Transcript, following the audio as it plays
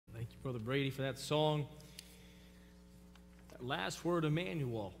Brother Brady for that song. That last word,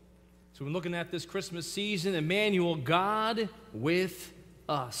 Emmanuel. So we're looking at this Christmas season, Emmanuel, God with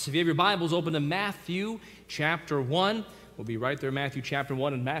us. If you have your Bibles, open to Matthew chapter 1. We'll be right there, Matthew chapter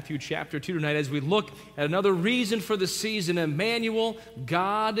 1 and Matthew chapter 2 tonight as we look at another reason for the season, Emmanuel,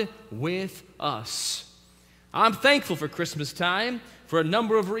 God with us. I'm thankful for Christmas time for a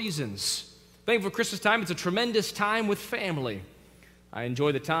number of reasons. Thankful for Christmas time. It's a tremendous time with family. I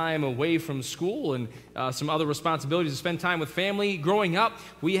enjoy the time away from school and some other responsibilities to spend time with family. Growing up,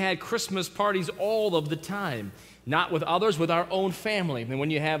 we had Christmas parties all of the time. Not with others, with our own family. And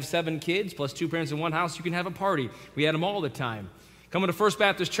when you have 7 kids plus 2 parents in one house, you can have a party. We had them all the time. Coming to First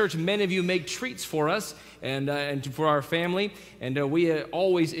Baptist Church, many of you make treats for us and for our family. And we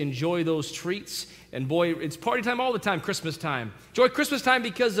always enjoy those treats. And boy, it's party time all the time, Christmas time. Enjoy Christmas time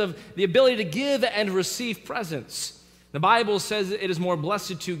because of the ability to give and receive presents. The Bible says it is more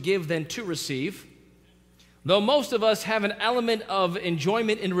blessed to give than to receive, though most of us have an element of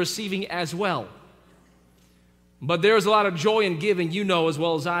enjoyment in receiving as well. But there's a lot of joy in giving, you know as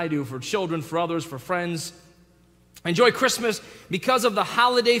well as I do, for children, for others, for friends. Enjoy Christmas because of the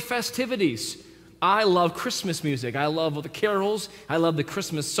holiday festivities. I love Christmas music. I love the carols. I love the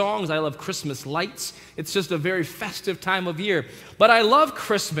Christmas songs. I love Christmas lights. It's just a very festive time of year. But I love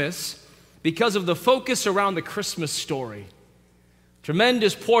Christmas because of the focus around the Christmas story.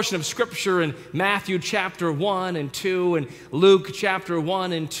 Tremendous portion of Scripture in Matthew chapter 1 and 2 and Luke chapter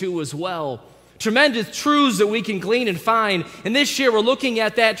 1 and 2 as well. Tremendous truths that we can glean and find. And this year we're looking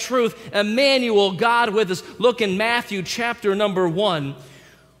at that truth, Emmanuel, God with us. Look in Matthew chapter number 1,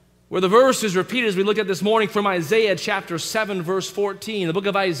 where the verse is repeated as we look at this morning from Isaiah chapter 7, verse 14. The book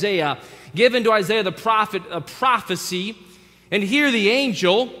of Isaiah, given to Isaiah the prophet, a prophecy. And here the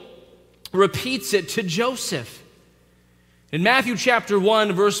angel repeats it to Joseph. In Matthew chapter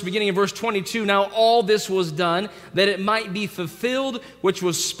 1, beginning in verse 22, now all this was done that it might be fulfilled, which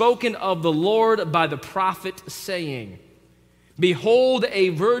was spoken of the Lord by the prophet, saying, Behold, a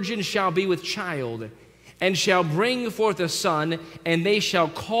virgin shall be with child, and shall bring forth a son, and they shall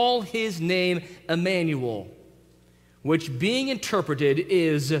call his name Emmanuel, which being interpreted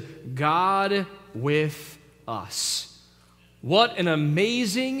is God with us. What an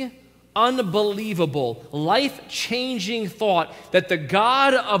amazing, unbelievable, life-changing thought that the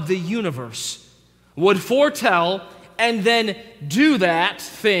God of the universe would foretell and then do that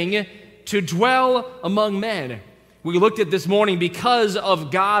thing to dwell among men. We looked at this morning, because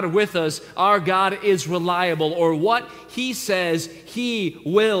of God with us, our God is reliable, or what He says He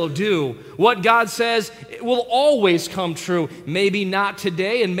will do. What God says it will always come true. Maybe not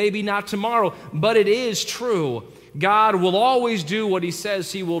today and maybe not tomorrow, but it is true. God will always do what He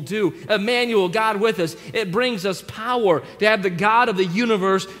says He will do. Emmanuel, God with us. It brings us power. To have the God of the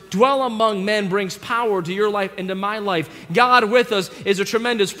universe dwell among men brings power to your life and to my life. God with us is a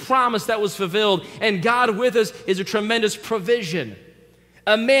tremendous promise that was fulfilled, and God with us is a tremendous provision.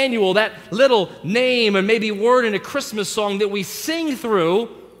 Emmanuel, that little name and maybe word in a Christmas song that we sing through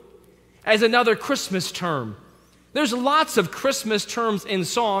as another Christmas term. There's lots of Christmas terms in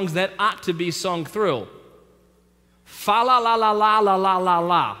songs that ought to be sung through. Fa la la la la la la la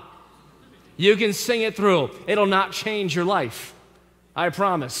la. You can sing it through. It'll not change your life. I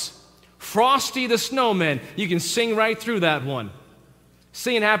promise. Frosty the Snowman. You can sing right through that one.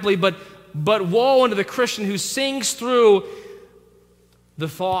 Singing happily, but woe unto the Christian who sings through the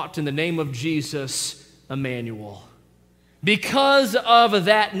thought in the name of Jesus, Emmanuel. Because of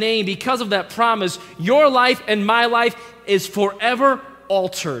that name, because of that promise, your life and my life is forever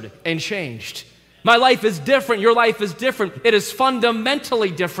altered and changed. My life is different. Your life is different. It is fundamentally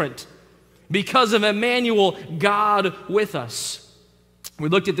different because of Emmanuel, God with us. We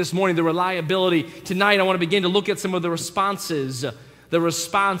looked at this morning the reliability. Tonight I want to begin to look at some of the responses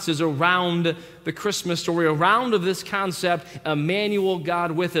around the Christmas story, around this concept, Emmanuel,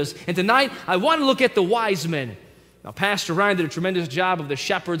 God with us. And tonight I want to look at the wise men. Now, Pastor Ryan did a tremendous job of the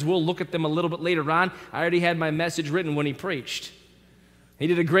shepherds. We'll look at them a little bit later on. I already had my message written when he preached. He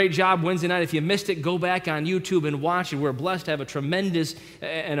did a great job Wednesday night. If you missed it, go back on YouTube and watch it. We're blessed to have a tremendous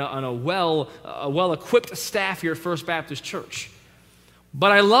and a well-equipped staff here at First Baptist Church.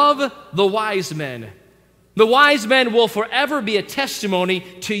 But I love the wise men. The wise men will forever be a testimony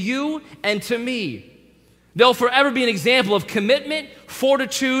to you and to me. They'll forever be an example of commitment,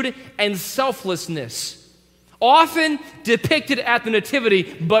 fortitude, and selflessness. Often depicted at the Nativity,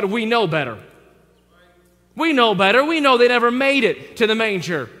 but we know better. We know better. We know they never made it to the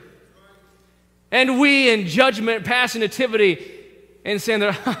manger. And we, in judgment, pass the Nativity and saying,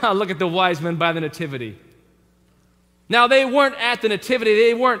 look at the wise men by the Nativity. Now, they weren't at the nativity.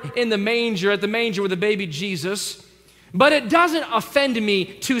 They weren't in the manger, at the manger with the baby Jesus. But it doesn't offend me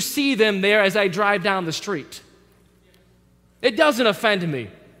to see them there as I drive down the street. It doesn't offend me.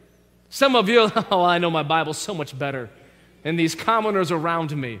 Some of you, oh, I know my Bible so much better than these commoners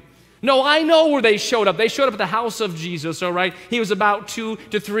around me. No, I know where they showed up. They showed up at the house of Jesus, all right? He was about 2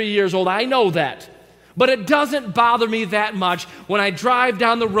 to 3 years old. I know that. But it doesn't bother me that much when I drive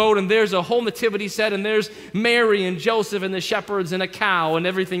down the road and there's a whole nativity set and there's Mary and Joseph and the shepherds and a cow and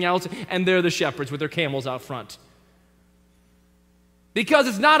everything else, and they're the shepherds with their camels out front. Because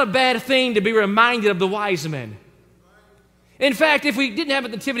it's not a bad thing to be reminded of the wise men. In fact, if we didn't have a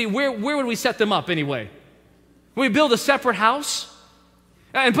nativity, where would we set them up anyway? Would we build a separate house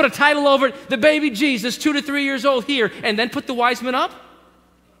and put a title over it, the baby Jesus, 2 to 3 years old here, and then put the wise men up?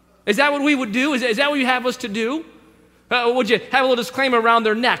 Is that what we would do? Is that what you have us to do? Would you have a little disclaimer around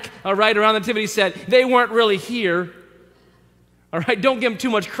their neck, all right, around the nativity set? They weren't really here. All right, don't give them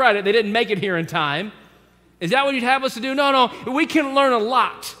too much credit. They didn't make it here in time. Is that what you'd have us to do? No. We can learn a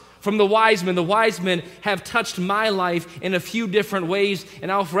lot from the wise men. The wise men have touched my life in a few different ways,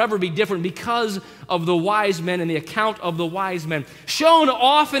 and I'll forever be different because of the wise men and the account of the wise men. Shown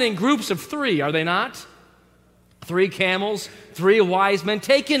often in groups of 3, are they not? 3 camels, 3 wise men,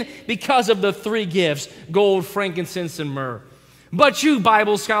 taken because of the 3 gifts, gold, frankincense, and myrrh. But you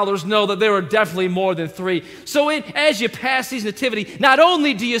Bible scholars know that there are definitely more than 3. So as you pass these nativity, not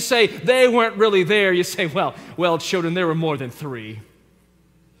only do you say they weren't really there, you say, well, children, there were more than 3.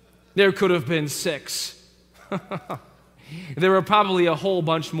 There could have been 6. There were probably a whole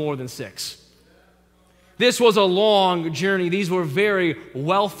bunch more than 6. This was a long journey. These were very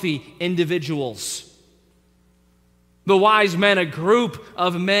wealthy individuals. The wise men, a group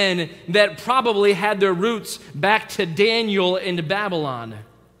of men that probably had their roots back to Daniel in Babylon.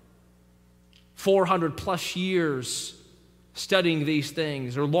 400 plus years studying these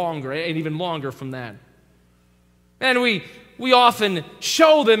things, or longer, and even longer from that. And we often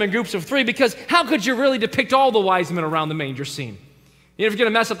show them in groups of 3 because how could you really depict all the wise men around the manger scene? If you're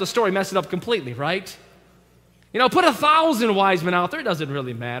going to mess up the story, mess it up completely, right? Put 1,000 wise men out there, it doesn't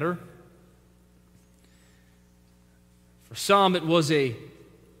really matter. For some, it was a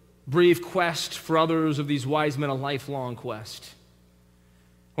brief quest. For others of these wise men, a lifelong quest.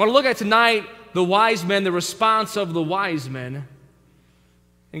 I want to look at tonight the wise men, the response of the wise men,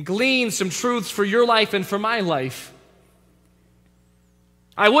 and glean some truths for your life and for my life.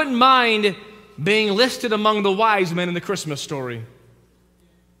 I wouldn't mind being listed among the wise men in the Christmas story.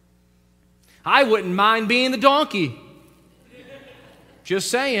 I wouldn't mind being the donkey.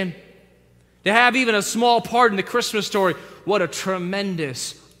 Just saying. To have even a small part in the Christmas story, what a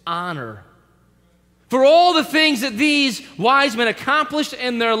tremendous honor. For all the things that these wise men accomplished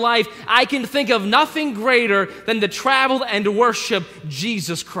in their life, I can think of nothing greater than to travel and to worship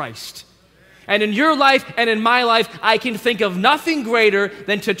Jesus Christ. And in your life and in my life, I can think of nothing greater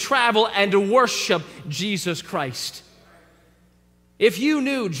than to travel and to worship Jesus Christ. If you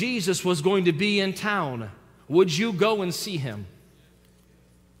knew Jesus was going to be in town, would you go and see him?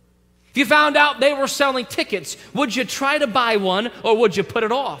 If you found out they were selling tickets, would you try to buy one or would you put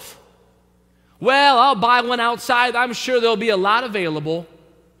it off? Well, I'll buy one outside. I'm sure there'll be a lot available.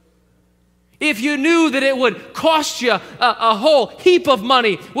 If you knew that it would cost you a whole heap of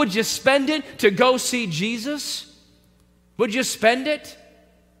money, would you spend it to go see Jesus? Would you spend it?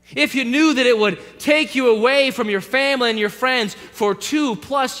 If you knew that it would take you away from your family and your friends for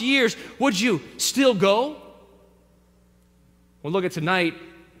 2+ years, would you still go? We'll look at tonight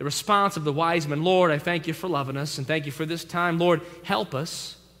the response of the wise men. Lord, I thank you for loving us and thank you for this time. Lord, help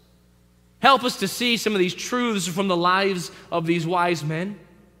us. Help us to see some of these truths from the lives of these wise men.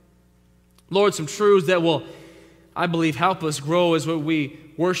 Lord, some truths that will, I believe, help us grow as we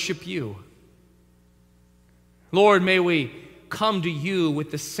worship you. Lord, may we come to you with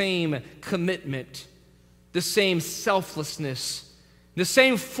the same commitment, the same selflessness, the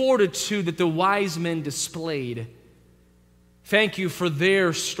same fortitude that the wise men displayed. Thank you for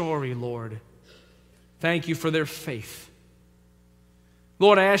their story, Lord. Thank you for their faith.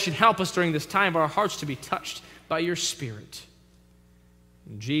 Lord, I ask you to help us during this time of our hearts to be touched by your Spirit.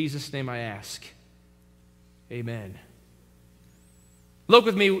 In Jesus' name I ask. Amen. Look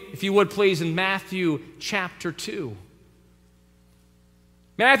with me, if you would please, in Matthew chapter 2.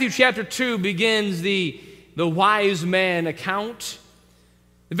 Matthew chapter 2 begins the wise man account.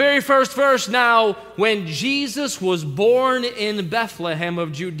 The very first verse, now, when Jesus was born in Bethlehem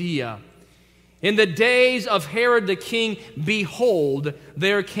of Judea, in the days of Herod the king, behold,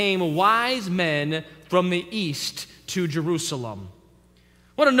 there came wise men from the east to Jerusalem.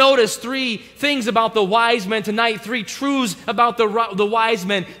 I want to notice three things about the wise men tonight, three truths about the wise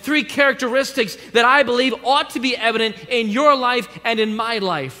men, three characteristics that I believe ought to be evident in your life and in my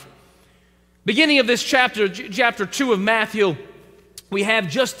life. Beginning of this chapter 2 of Matthew, we have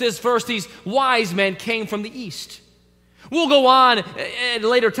just this verse: these wise men came from the east. We'll go on at a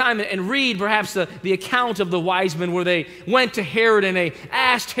later time and read perhaps the account of the wise men, where they went to Herod and they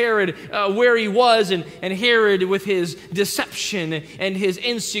asked Herod where he was, and Herod, with his deception and his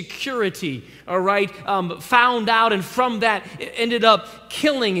insecurity, found out, and from that ended up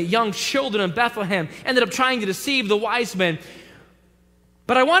killing young children in Bethlehem, ended up trying to deceive the wise men.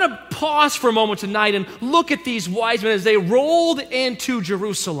 But I want to pause for a moment tonight and look at these wise men as they rolled into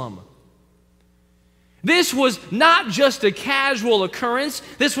Jerusalem. This was not just a casual occurrence.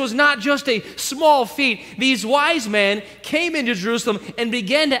 This was not just a small feat. These wise men came into Jerusalem and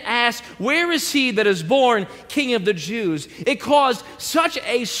began to ask, where is he that is born King of the Jews? It caused such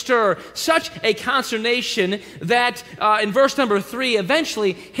a stir, such a consternation that in verse number 3,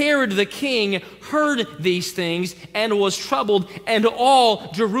 eventually Herod the king heard these things and was troubled, and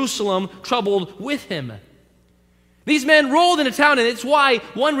all Jerusalem troubled with him. These men rolled into town, and it's why,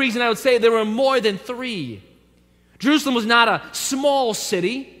 one reason I would say, there were more than three. Jerusalem was not a small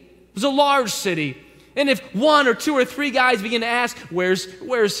city. It was a large city. And if one or two or three guys begin to ask, where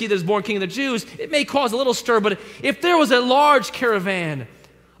is he that is born King of the Jews, it may cause a little stir. But if there was a large caravan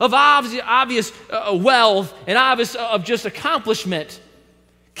of obvious wealth and obvious of just accomplishment,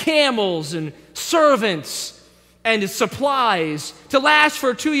 camels and servants and supplies to last for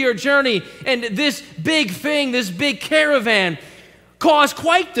a 2-year journey, and this big thing, this big caravan, caused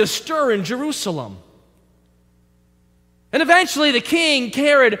quite the stir in Jerusalem. And eventually the king,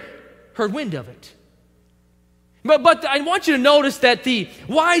 Herod, heard wind of it. But I want you to notice that the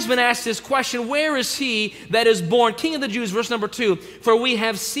wise men asked this question: where is he that is born King of the Jews? Verse number 2, for we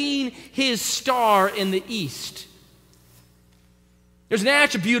have seen his star in the east. There's an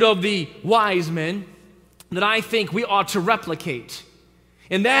attribute of the wise men that I think we ought to replicate.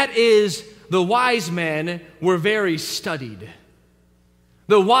 And that is, the wise men were very studied.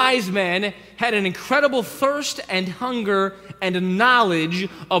 The wise men had an incredible thirst and hunger and knowledge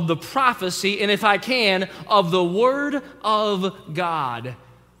of the prophecy, and if I can, of the Word of God.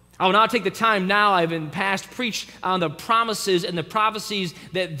 I will not take the time now. I've in past preached on the promises and the prophecies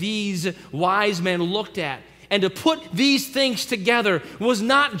that these wise men looked at. And to put these things together was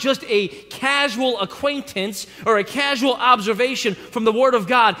not just a casual acquaintance or a casual observation from the Word of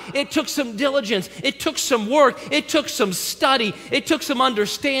God. It took some diligence. It took some work. It took some study. It took some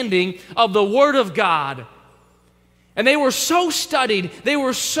understanding of the Word of God. And they were so studied, they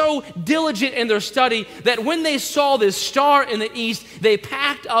were so diligent in their study, that when they saw this star in the east, they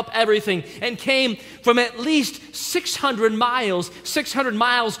packed up everything and came from at least 600 miles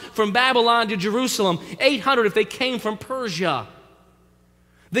from Babylon to Jerusalem, 800 if they came from Persia.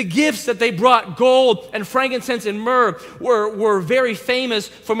 The gifts that they brought, gold and frankincense and myrrh, were very famous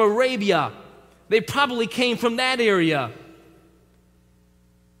from Arabia. They probably came from that area.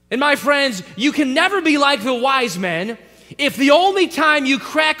 And my friends, you can never be like the wise men if the only time you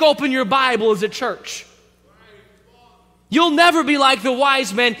crack open your Bible is at church. You'll never be like the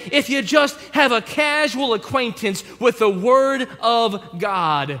wise men if you just have a casual acquaintance with the Word of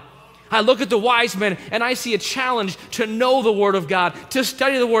God. I look at the wise men and I see a challenge to know the Word of God, to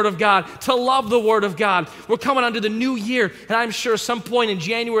study the Word of God, to love the Word of God. We're coming onto the new year, and I'm sure some point in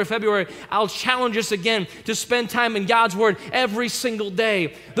January, February, I'll challenge us again to spend time in God's Word every single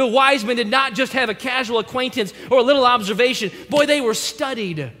day. The wise men did not just have a casual acquaintance or a little observation. Boy, they were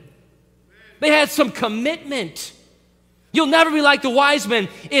studied. They had some commitment. You'll never be like the wise men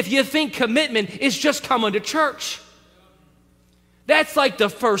if you think commitment is just coming to church. That's like the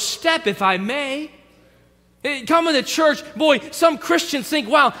first step, if I may. Coming to church, boy, some Christians think,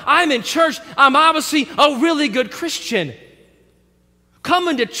 wow, I'm in church, I'm obviously a really good Christian.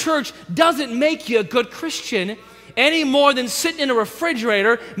 Coming to church doesn't make you a good Christian any more than sitting in a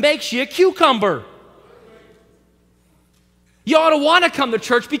refrigerator makes you a cucumber. You ought to want to come to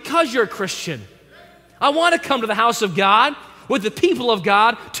church because you're a Christian. I want to come to the house of God with the people of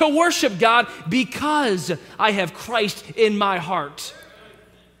God to worship God because I have Christ in my heart.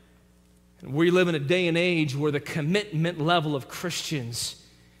 And we live in a day and age where the commitment level of Christians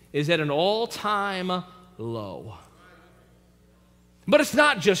is at an all-time low. But it's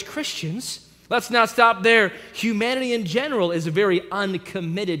not just Christians. Let's not stop there. Humanity in general is a very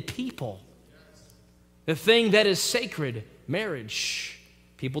uncommitted people. The thing that is sacred, marriage,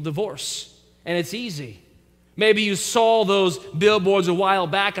 people divorce, and it's easy. Maybe you saw those billboards a while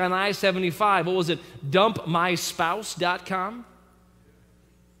back on I-75. What was it? Dumpmyspouse.com?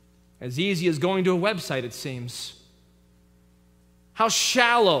 As easy as going to a website, it seems. How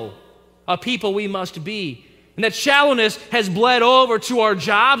shallow a people we must be. And that shallowness has bled over to our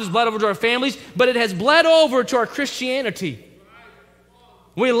jobs, has bled over to our families, but it has bled over to our Christianity.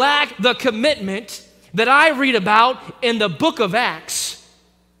 We lack the commitment that I read about in the book of Acts.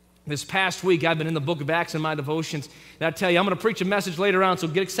 This past week, I've been in the book of Acts in my devotions. And I tell you, I'm going to preach a message later on, so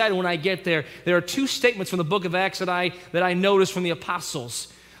get excited when I get there. There are two statements from the book of Acts that I noticed from the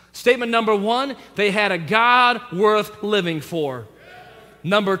apostles. Statement number one, they had a God worth living for.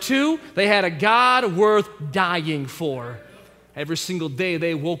 Number two, they had a God worth dying for. Every single day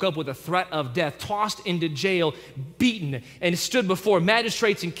they woke up with a threat of death, tossed into jail, beaten, and stood before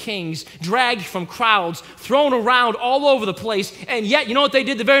magistrates and kings, dragged from crowds, thrown around all over the place. And yet, you know what they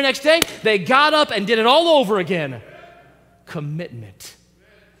did the very next day? They got up and did it all over again. Commitment.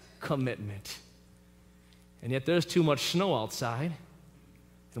 Commitment. And yet there's too much snow outside,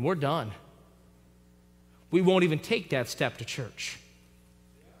 and we're done. We won't even take that step to church.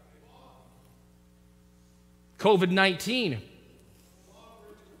 COVID-19.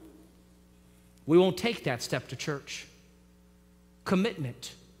 We won't take that step to church.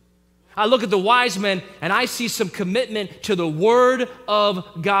 Commitment. I look at the wise men and I see some commitment to the Word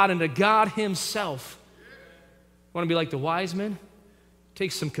of God and to God Himself. Want to be like the wise men?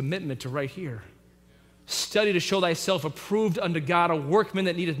 Take some commitment to right here. Study to show thyself approved unto God, a workman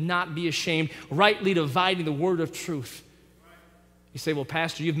that needeth not be ashamed, rightly dividing the word of truth. You say, well,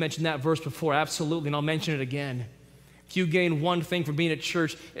 Pastor, you've mentioned that verse before. Absolutely, and I'll mention it again. If you gain one thing from being at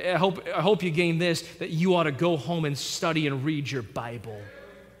church, I hope you gain this, that you ought to go home and study and read your Bible.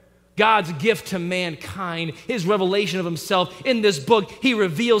 God's gift to mankind, His revelation of Himself. In this book, He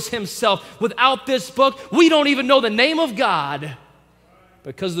reveals Himself. Without this book, we don't even know the name of God.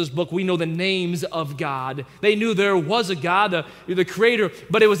 Because of this book, we know the names of God. They knew there was a God, the Creator,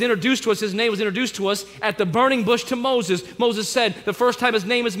 but it was introduced to us, His name was introduced to us at the burning bush to Moses. Moses said, the first time His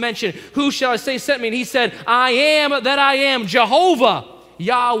name is mentioned, who shall I say sent me? And He said, I am that I am, Jehovah,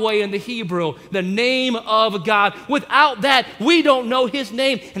 Yahweh in the Hebrew, the name of God. Without that, we don't know His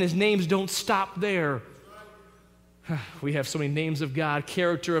name, and His names don't stop there. We have so many names of God,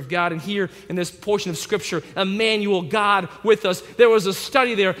 character of God, and here in this portion of Scripture, Emmanuel, God with us. There was a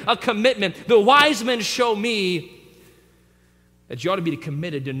study there, a commitment. The wise men show me that you ought to be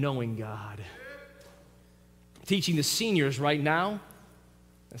committed to knowing God. Teaching the seniors right now,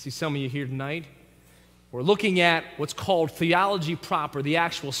 I see some of you here tonight, we're looking at what's called theology proper, the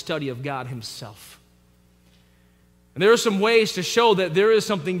actual study of God Himself. And there are some ways to show that there is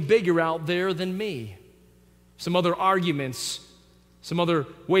something bigger out there than me. Some other arguments, some other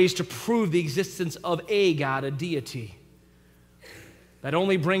ways to prove the existence of a God, a deity. That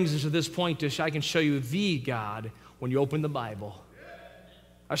only brings us to this point to I can show you the God when you open the Bible.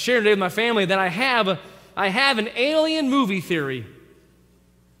 I shared today with my family that I have an alien movie theory.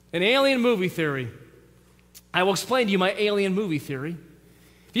 An alien movie theory. I will explain to you my alien movie theory.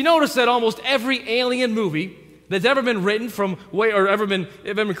 If you notice that almost every alien movie that's ever been written or ever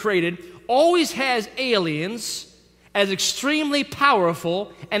been created always has aliens as extremely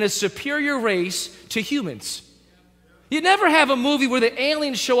powerful and a superior race to humans. You never have a movie where the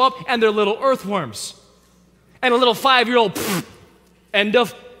aliens show up and they're little earthworms and a little 5-year-old end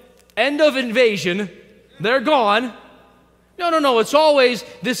of invasion, they're gone. No. It's always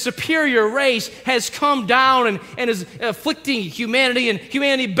this superior race has come down and is afflicting humanity, and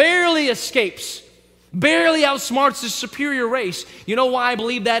humanity barely escapes. Barely outsmarts the superior race. You know why I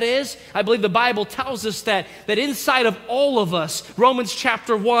believe that is? I believe the Bible tells us that inside of all of us, Romans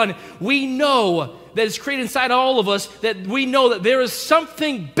chapter 1, we know that it's created inside all of us, that we know that there is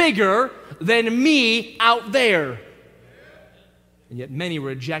something bigger than me out there. And yet many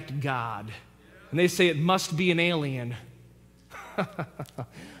reject God. And they say it must be an alien.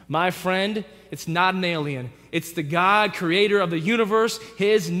 My friend, it's not an alien. It's the God, creator of the universe.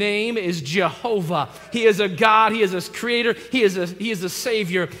 His name is Jehovah. He is a God. He is a creator. He is a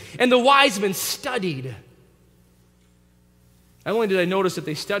savior. And the wise men studied. Not only did I notice that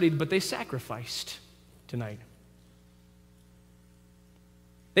they studied, but they sacrificed tonight.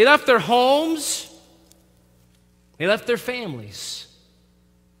 They left their homes. They left their families.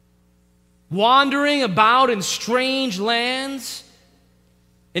 Wandering about in strange lands,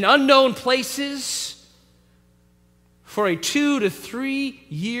 in unknown places, for a 2 to 3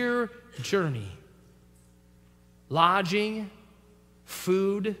 year journey. Lodging,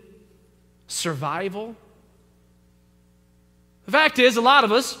 food, survival. The fact is, a lot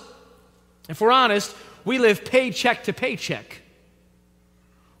of us, if we're honest, we live paycheck to paycheck.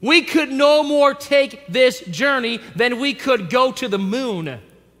 We could no more take this journey than we could go to the moon.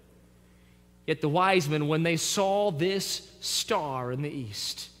 Yet the wise men, when they saw this star in the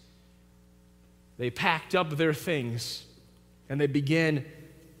east, they packed up their things and they began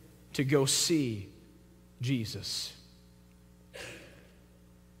to go see Jesus.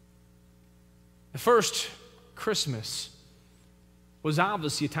 The first Christmas was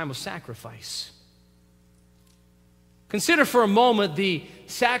obviously a time of sacrifice. Consider for a moment the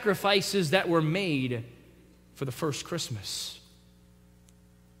sacrifices that were made for the first Christmas.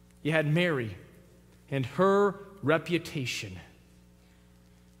 You had Mary and her reputation.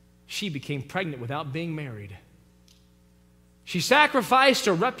 She became pregnant without being married. She sacrificed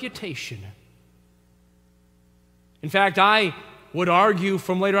her reputation. In fact, I would argue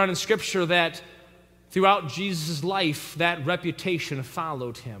from later on in Scripture that throughout Jesus' life, that reputation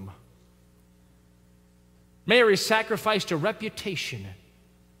followed him. Mary sacrificed her reputation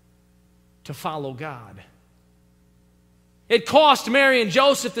to follow God. It cost Mary and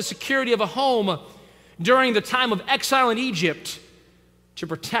Joseph the security of a home during the time of exile in Egypt to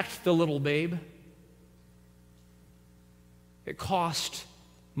protect the little babe. It cost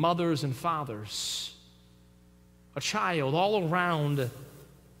mothers and fathers a child all around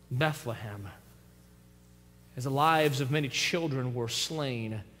Bethlehem as the lives of many children were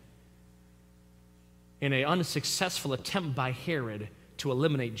slain in an unsuccessful attempt by Herod to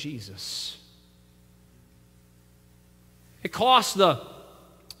eliminate Jesus. It cost the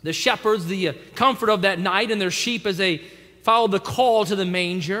shepherds the comfort of that night and their sheep as they followed the call to the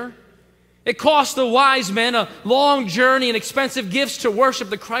manger. It cost the wise men a long journey and expensive gifts to worship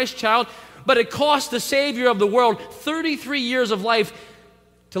the Christ child, but it cost the Savior of the world 33 years of life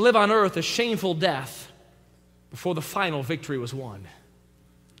to live on earth a shameful death before the final victory was won.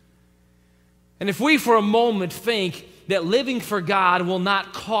 And if we for a moment think that living for God will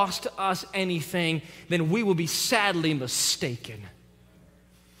not cost us anything, then we will be sadly mistaken.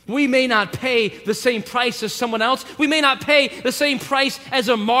 We may not pay the same price as someone else. We may not pay the same price as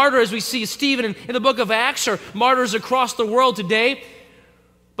a martyr as we see Stephen in the book of Acts or martyrs across the world today.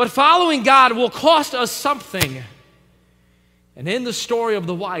 But following God will cost us something. And in the story of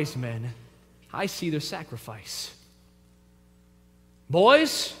the wise men, I see their sacrifice.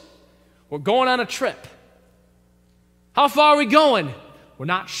 Boys, we're going on a trip. How far are we going? We're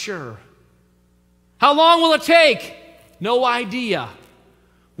not sure. How long will it take? No idea.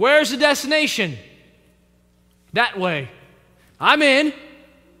 Where's the destination? That way. I'm in.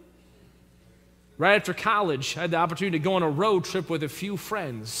 Right after college, I had the opportunity to go on a road trip with a few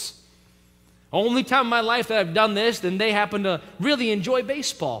friends. Only time in my life that I've done this, then they happen to really enjoy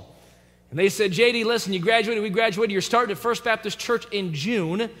baseball. And they said, JD, listen, we graduated, you're starting at First Baptist Church in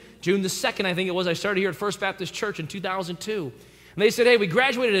June the 2nd, I think it was. I started here at First Baptist Church in 2002. And they said, hey, we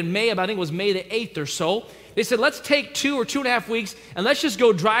graduated in May, but I think it was May the 8th or so. They said, let's take 2 or 2.5 weeks, and let's just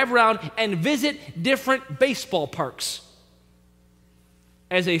go drive around and visit different baseball parks.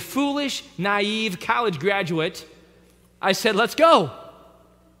 As a foolish, naive college graduate, I said, let's go.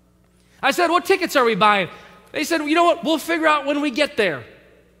 I said, what tickets are we buying? They said, you know what, we'll figure out when we get there.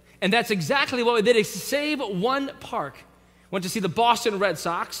 And that's exactly what we did, save one park. Went to see the Boston Red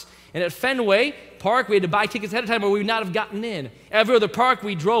Sox, and at Fenway Park, we had to buy tickets ahead of time or we would not have gotten in. Every other park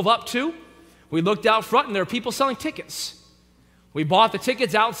we drove up to, we looked out front, and there were people selling tickets. We bought the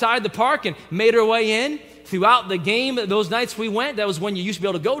tickets outside the park and made our way in. Throughout the game, those nights we went, that was when you used to be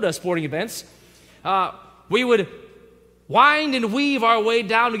able to go to sporting events, we would wind and weave our way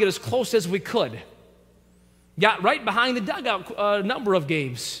down to get as close as we could. Got right behind the dugout a number of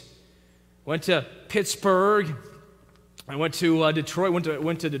games. Went to Pittsburgh. I went to Detroit,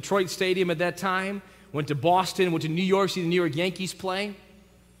 went to Detroit Stadium at that time. Went to Boston, went to New York, see the New York Yankees play.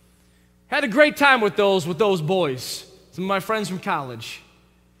 Had a great time with those boys, some of my friends from college.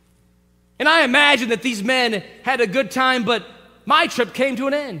 And I imagine that these men had a good time, but my trip came to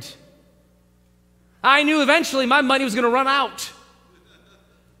an end. I knew eventually my money was going to run out.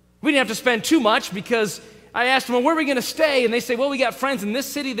 We didn't have to spend too much because I asked them, well, where are we going to stay? And they say, well, we got friends in this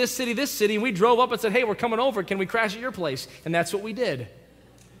city, this city, this city. And we drove up and said, hey, we're coming over. Can we crash at your place? And that's what we did.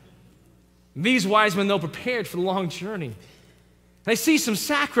 These wise men, though, prepared for the long journey. I see some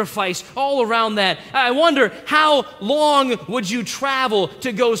sacrifice all around that. I wonder, how long would you travel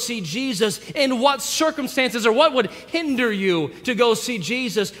to go see Jesus? In what circumstances, or what would hinder you to go see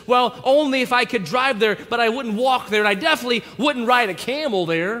Jesus? Well, only if I could drive there, but I wouldn't walk there, and I definitely wouldn't ride a camel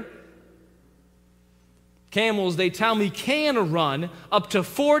there. Camels, they tell me, can run up to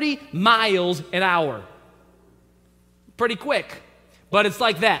 40 miles an hour. Pretty quick, but it's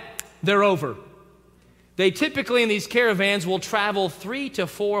like that. They're over. They typically in these caravans will travel 3 to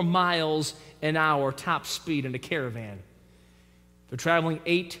 4 miles an hour top speed in a caravan. They're traveling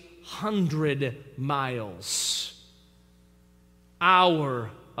 8 800 miles. Hour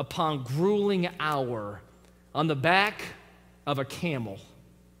upon grueling hour on the back of a camel.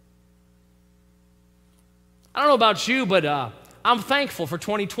 I don't know about you, but I'm thankful for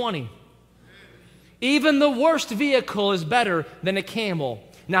 2020. Even the worst vehicle is better than a camel.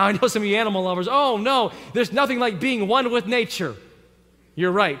 Now, I know some of you animal lovers, oh no, there's nothing like being one with nature.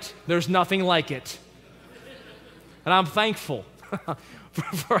 You're right, there's nothing like it. And I'm thankful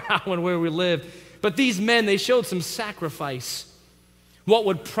for how and where we live. But these men, they showed some sacrifice. What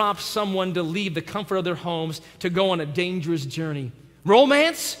would prompt someone to leave the comfort of their homes to go on a dangerous journey?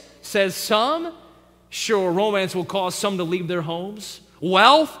 Romance, says some. Sure, romance will cause some to leave their homes.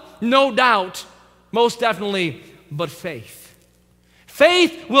 Wealth, no doubt, most definitely, but faith.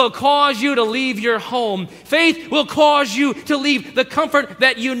 Faith will cause you to leave your home. Faith will cause you to leave the comfort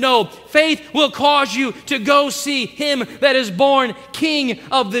that you know. Faith will cause you to go see him that is born King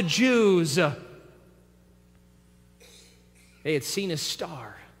of the Jews. They had seen a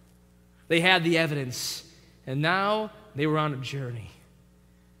star. They had the evidence. And now they were on a journey.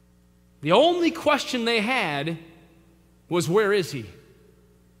 The only question they had was, where is he?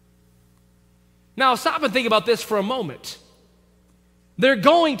 Now stop and think about this for a moment. They're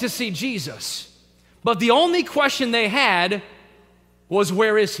going to see Jesus, but the only question they had was,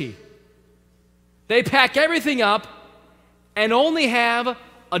 where is he? They pack everything up and only have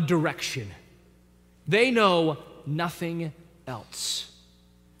a direction. They know nothing else.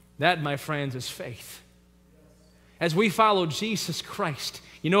 That, my friends, is faith. As we follow Jesus Christ,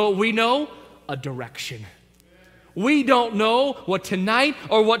 you know what we know? A direction. We don't know what tonight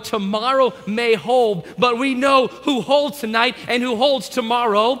or what tomorrow may hold, but we know who holds tonight and who holds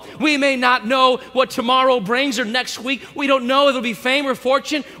tomorrow. We may not know what tomorrow brings or next week. We don't know if it'll be fame or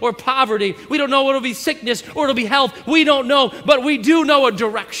fortune or poverty. We don't know if it'll be sickness or it'll be health. We don't know, but we do know a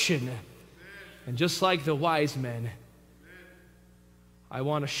direction. And just like the wise men, I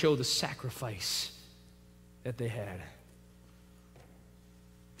want to show the sacrifice that they had.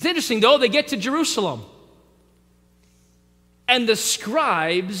 It's interesting, though, they get to Jerusalem. And the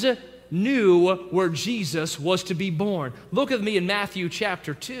scribes knew where Jesus was to be born. Look with me in Matthew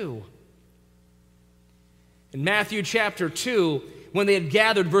chapter 2. In Matthew chapter 2, when they had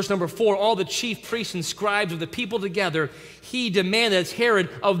gathered, verse number 4, all the chief priests and scribes of the people together, he demanded, as Herod,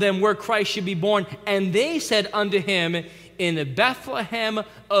 of them where Christ should be born. And they said unto him, in Bethlehem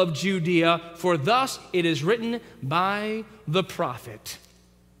of Judea, for thus it is written by the prophet.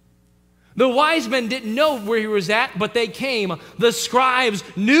 The wise men didn't know where he was at, but they came. The scribes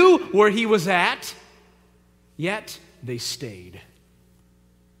knew where he was at, yet they stayed.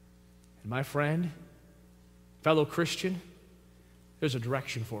 And my friend, fellow Christian, there's a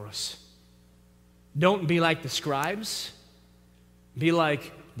direction for us. Don't be like the scribes. Be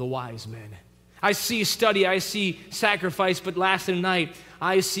like the wise men. I see study, I see sacrifice, but last night,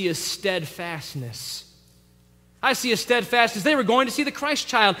 I see a steadfastness. I see a steadfastness. They were going to see the Christ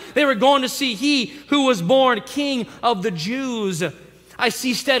child. They were going to see he who was born King of the Jews. I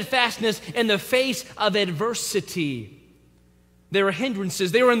see steadfastness in the face of adversity. There were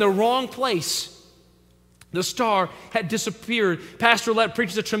hindrances. They were in the wrong place. The star had disappeared. Pastor Lett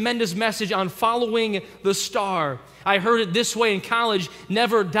preaches a tremendous message on following the star. I heard it this way in college: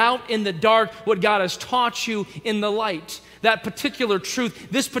 never doubt in the dark what God has taught you in the light. That particular truth,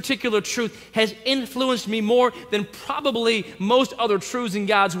 this particular truth has influenced me more than probably most other truths in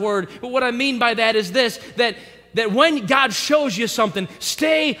God's Word. But what I mean by that is this, that when God shows you something,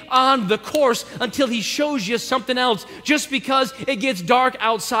 stay on the course until he shows you something else. Just because it gets dark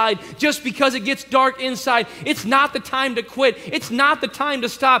outside, just because it gets dark inside, it's not the time to quit. It's not the time to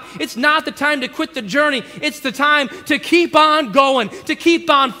stop. It's not the time to quit the journey. It's the time to keep on going, to keep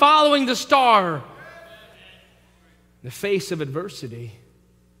on following the star. In the face of adversity.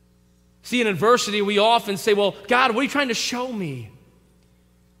 See, in adversity, we often say, well, God, what are you trying to show me?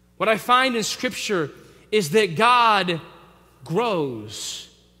 What I find in Scripture is that God grows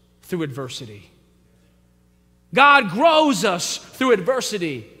through adversity. God grows us through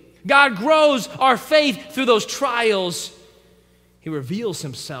adversity. God grows our faith through those trials. He reveals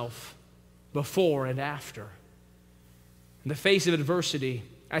himself before and after. In the face of adversity,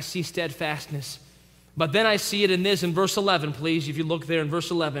 I see steadfastness. But then I see it in this, in verse 11, please, if you look there in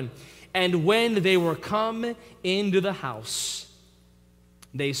verse 11. And when they were come into the house,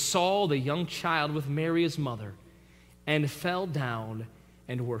 they saw the young child with Mary his mother, and fell down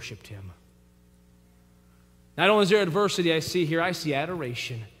and worshiped him. Not only is there adversity I see here, I see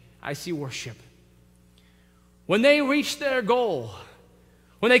adoration. I see worship. When they reached their goal,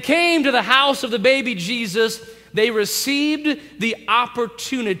 when they came to the house of the baby Jesus, they received the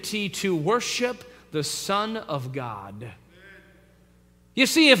opportunity to worship the Son of God. You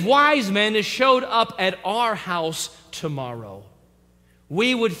see, if wise men showed up at our house tomorrow,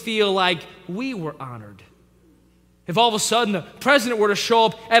 we would feel like we were honored. If all of a sudden the president were to show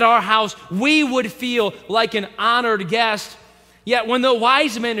up at our house, we would feel like an honored guest. Yet when the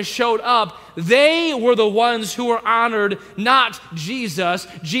wise men showed up, they were the ones who were honored, not Jesus.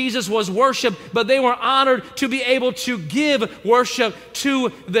 Jesus was worshiped, but they were honored to be able to give worship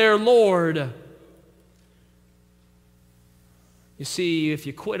to their Lord. You see, if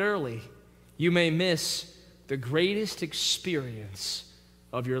you quit early, you may miss the greatest experience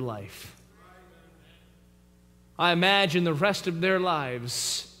of your life. I imagine the rest of their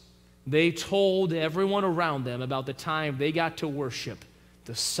lives, they told everyone around them about the time they got to worship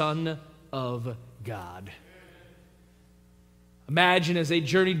the Son of God. Imagine as they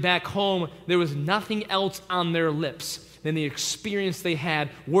journeyed back home, there was nothing else on their lips than the experience they had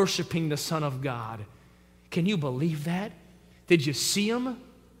worshiping the Son of God. Can you believe that? Did you see him?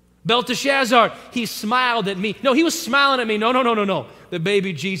 Belteshazzar, he smiled at me. No, he was smiling at me. No. The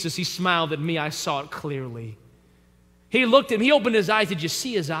baby Jesus, he smiled at me. I saw it clearly. He looked at me. He opened his eyes. Did you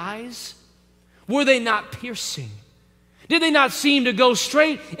see his eyes? Were they not piercing? Did they not seem to go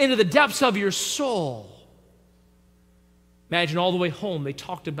straight into the depths of your soul? Imagine all the way home they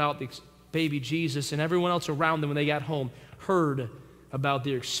talked about the baby Jesus, and everyone else around them when they got home heard about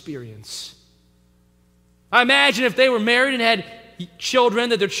their experience. I imagine if they were married and had children,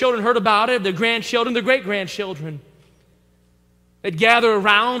 that their children heard about it, their grandchildren, their great-grandchildren. They'd gather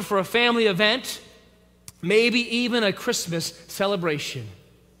around for a family event, maybe even a Christmas celebration.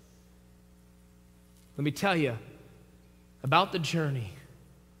 Let me tell you about the journey.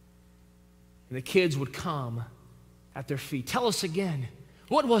 And the kids would come at their feet. Tell us again,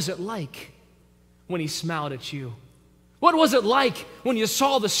 what was it like when he smiled at you? What was it like when you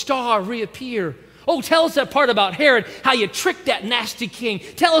saw the star reappear? Oh, tell us that part about Herod, how you tricked that nasty king.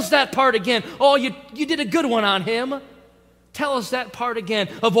 Tell us that part again. Oh, you did a good one on him. Tell us that part again.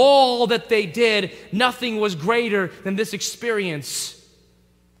 Of all that they did, nothing was greater than this experience.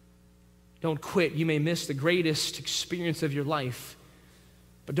 Don't quit. You may miss the greatest experience of your life.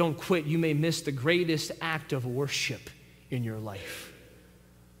 But don't quit. You may miss the greatest act of worship in your life.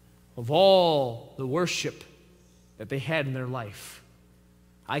 Of all the worship that they had in their life,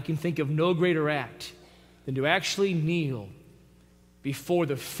 I can think of no greater act than to actually kneel before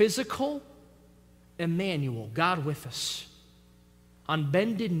the physical Emmanuel, God with us, on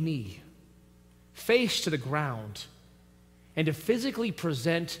bended knee, face to the ground, and to physically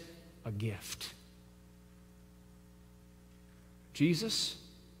present a gift. Jesus,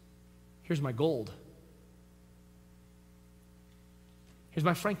 here's my gold. Here's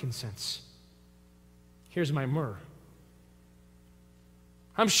my frankincense. Here's my myrrh.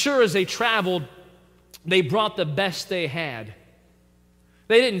 I'm sure as they traveled, they brought the best they had.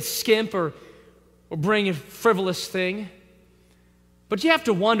 They didn't skimp or bring a frivolous thing. But you have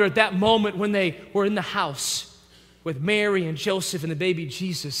to wonder at that moment when they were in the house with Mary and Joseph and the baby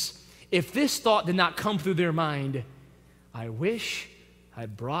Jesus, if this thought did not come through their mind, I wish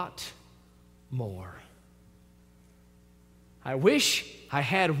I'd brought more. I wish I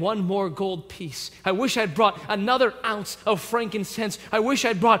had one more gold piece. I wish I'd brought another ounce of frankincense. I wish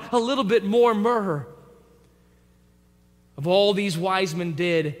I'd brought a little bit more myrrh. Of all these wise men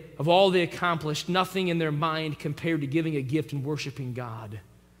did, of all they accomplished, nothing in their mind compared to giving a gift and worshiping God.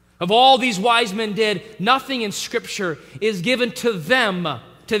 Of all these wise men did, nothing in Scripture is given to them,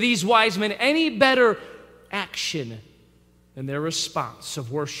 to these wise men, any better action than their response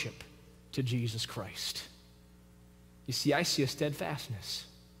of worship to Jesus Christ. You see, I see a steadfastness.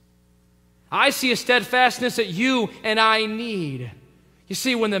 I see a steadfastness that you and I need. You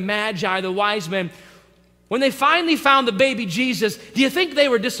see, when the Magi, the wise men, when they finally found the baby Jesus, do you think they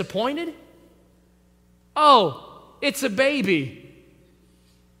were disappointed? Oh, it's a baby.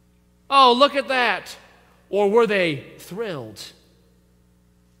 Oh, look at that. Or were they thrilled?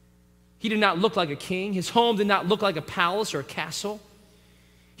 He did not look like a king. His home did not look like a palace or a castle.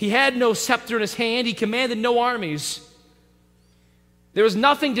 He had no scepter in his hand. He commanded no armies. There was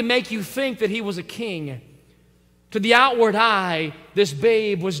nothing to make you think that he was a king. To the outward eye, this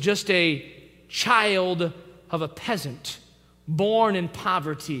babe was just a child of a peasant, born in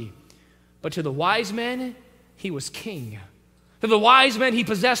poverty. But to the wise men, he was king. To the wise men, he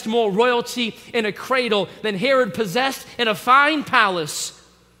possessed more royalty in a cradle than Herod possessed in a fine palace.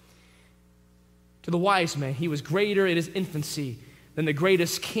 To the wise men, he was greater in his infancy than the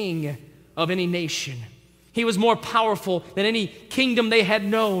greatest king of any nation. He was more powerful than any kingdom they had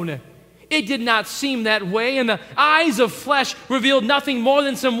known. It did not seem that way, and the eyes of flesh revealed nothing more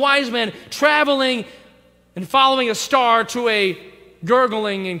than some wise men traveling and following a star to a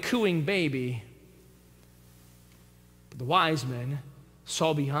gurgling and cooing baby. But the wise men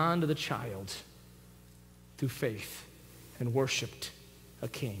saw beyond the child through faith and worshiped a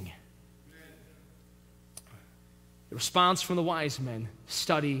king. The response from the wise men: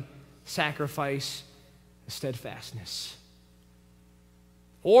 study, sacrifice, and steadfastness.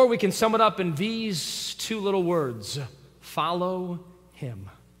 Or we can sum it up in these two little words: follow him.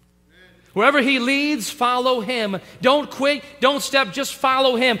 Wherever he leads, follow him. Don't quit, don't step, just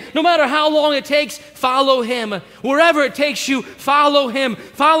follow him. No matter how long it takes, follow him. Wherever it takes you, follow him.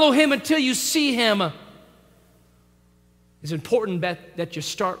 Follow him until you see him. It's important that you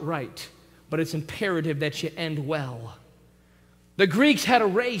start right, but it's imperative that you end well. The Greeks had a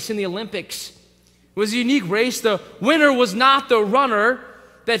race in the Olympics. It was a unique race. The winner was not the runner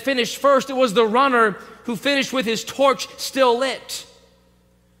that finished first. It was the runner who finished with his torch still lit.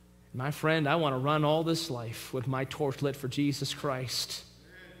 My friend, I want to run all this life with my torch lit for Jesus Christ.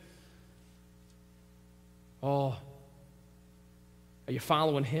 Oh, are you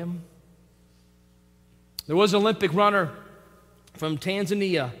following him? There was an Olympic runner from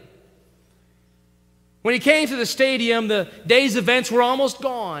Tanzania. When he came to the stadium, the day's events were almost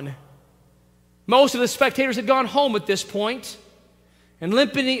gone. Most of the spectators had gone home at this point. And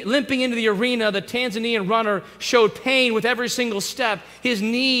limping into the arena, the Tanzanian runner showed pain with every single step, his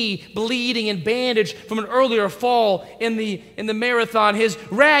knee bleeding and bandaged from an earlier fall in the marathon. His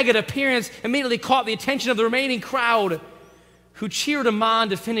ragged appearance immediately caught the attention of the remaining crowd, who cheered him on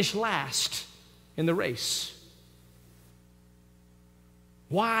to finish last in the race.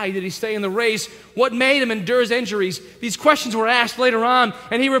 Why did he stay in the race? What made him endure his injuries? These questions were asked later on,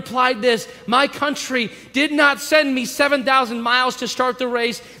 and he replied this: my country did not send me 7,000 miles to start the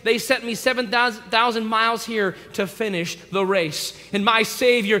race. They sent me 7,000 miles here to finish the race. And my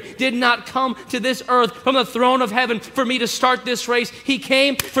Savior did not come to this earth from the throne of heaven for me to start this race. He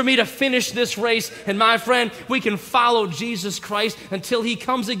came for me to finish this race. And my friend, we can follow Jesus Christ until he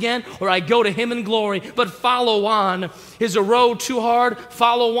comes again, or I go to him in glory. But follow on. Is the road too hard?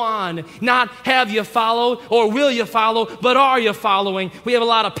 Follow on. Not have you followed or will you follow, but are you following? We have a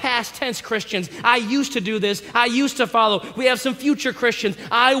lot of past tense Christians. I used to do this. I used to follow. We have some future Christians.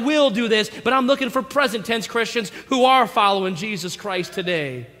 I will do this, but I'm looking for present tense Christians who are following Jesus Christ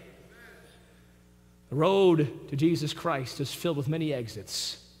today. The road to Jesus Christ is filled with many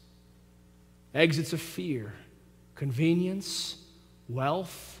exits. Exits of fear, convenience,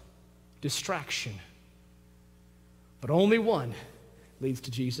 wealth, distraction. But only one leads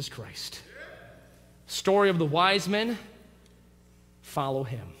to Jesus Christ. Story of the wise men, follow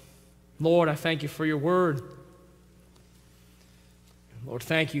him. Lord, I thank you for your word. Lord,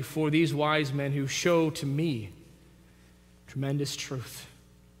 thank you for these wise men who show to me tremendous truth.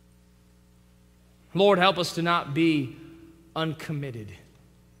 Lord, help us to not be uncommitted,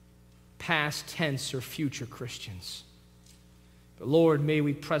 past tense or future Christians. But Lord, may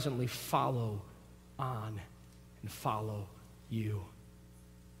we presently follow on and follow you.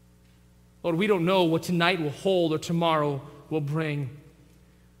 Lord, we don't know what tonight will hold or tomorrow will bring,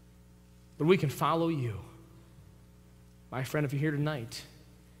 but we can follow you. My friend, if you're here tonight,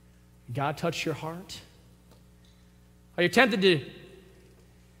 God touched your heart? Are you tempted to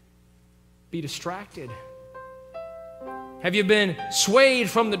be distracted? Have you been swayed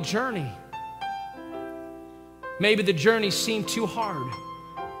from the journey? Maybe the journey seemed too hard.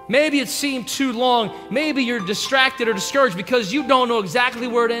 Maybe it seemed too long. Maybe you're distracted or discouraged because you don't know exactly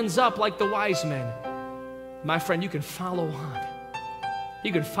where it ends up like the wise men. My friend, you can follow on.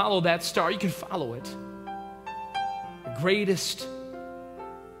 You can follow that star. You can follow it. The greatest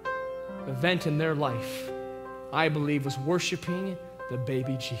event in their life, I believe, was worshiping the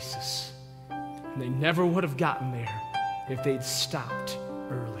baby Jesus. And they never would have gotten there if they'd stopped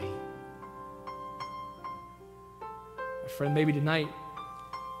early. My friend, maybe tonight,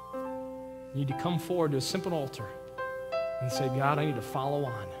 you need to come forward to a simple altar and say, God, I need to follow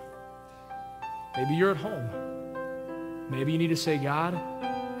on. Maybe you're at home. Maybe you need to say, God,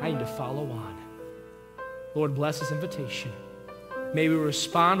 I need to follow on. Lord, bless this invitation. May we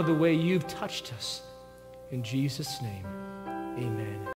respond to the way you've touched us. In Jesus' name, amen.